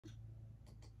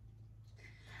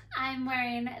I'm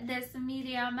wearing this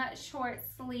medium short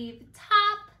sleeve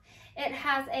top. It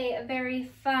has a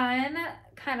very fun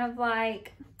kind of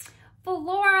like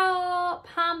floral,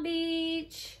 Palm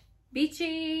Beach,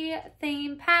 beachy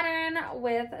theme pattern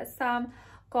with some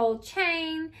gold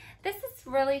chain. This is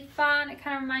really fun. It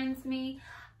kind of reminds me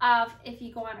of if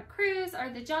you go on a cruise or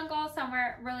the jungle,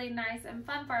 somewhere really nice and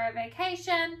fun for a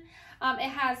vacation. It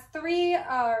has three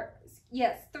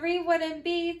wooden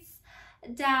beads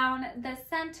down the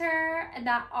center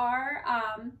that are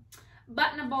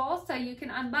buttonable, so you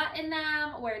can unbutton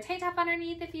them, wear a tank top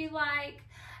underneath if you like.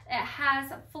 It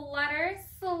has flutter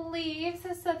sleeves,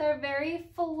 so they're very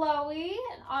flowy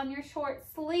on your short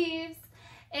sleeves.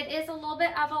 It is a little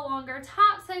bit of a longer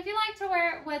top, so if you like to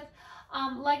wear it with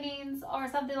leggings or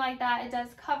something like that, it does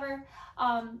cover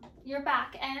your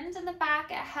back end. In the back,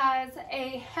 it has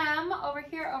a hem over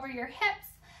here over your hips,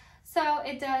 so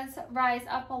it does rise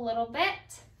up a little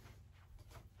bit.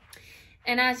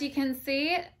 And as you can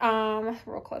see,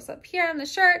 real close up here on the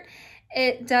shirt,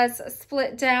 it does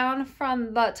split down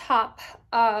from the top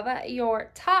of your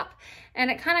top,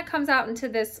 and it kind of comes out into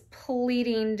this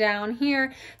pleating down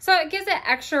here. So it gives it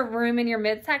extra room in your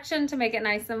midsection to make it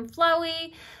nice and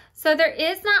flowy. So there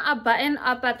is not a button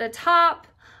up at the top.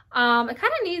 It kind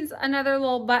of needs another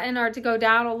little button or to go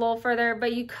down a little further,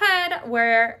 but you could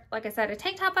wear, like I said, a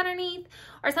tank top underneath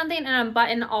or something and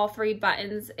unbutton all three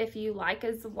buttons if you like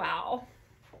as well.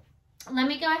 Let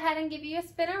me go ahead and give you a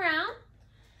spin around.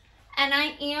 And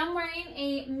I am wearing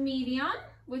a medium,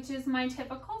 which is my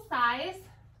typical size,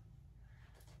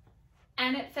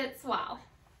 and it fits well.